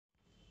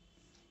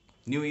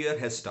New Year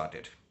has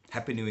started.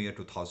 Happy New Year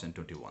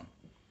 2021.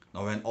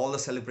 Now, when all the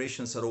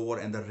celebrations are over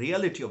and the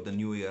reality of the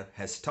new year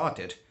has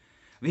started,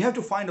 we have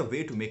to find a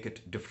way to make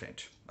it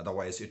different.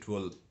 Otherwise, it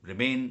will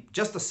remain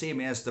just the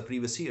same as the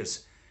previous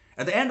years.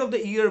 At the end of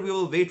the year, we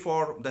will wait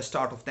for the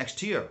start of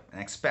next year and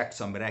expect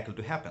some miracle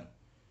to happen.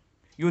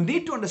 You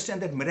need to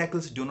understand that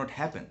miracles do not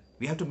happen.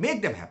 We have to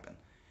make them happen.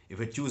 If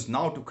you choose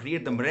now to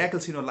create the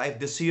miracles in your life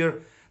this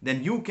year,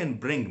 then you can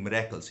bring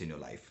miracles in your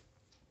life.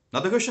 Now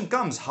the question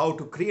comes how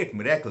to create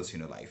miracles in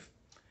your life.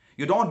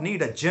 You don't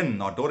need a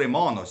jinn or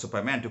Doraemon or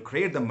Superman to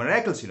create the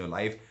miracles in your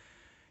life.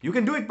 You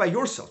can do it by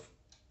yourself.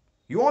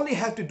 You only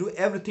have to do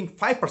everything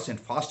 5%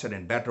 faster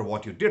and better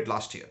what you did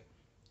last year.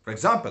 For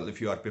example, if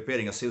you are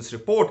preparing a sales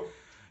report,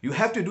 you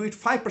have to do it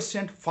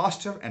 5%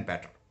 faster and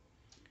better.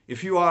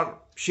 If you are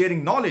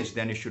sharing knowledge,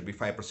 then it should be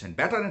 5%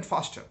 better and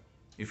faster.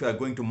 If you are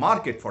going to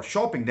market for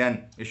shopping,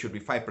 then it should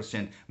be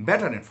 5%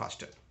 better and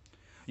faster.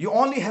 You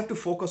only have to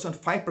focus on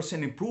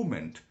 5%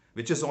 improvement,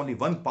 which is only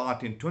one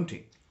part in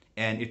 20,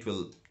 and it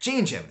will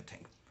change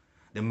everything.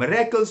 The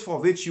miracles for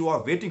which you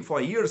are waiting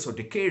for years or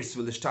decades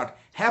will start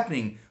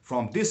happening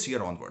from this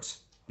year onwards.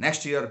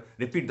 Next year,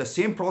 repeat the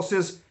same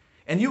process,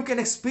 and you can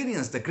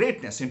experience the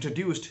greatness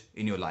introduced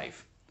in your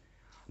life.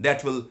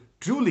 That will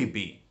truly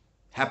be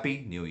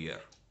Happy New Year.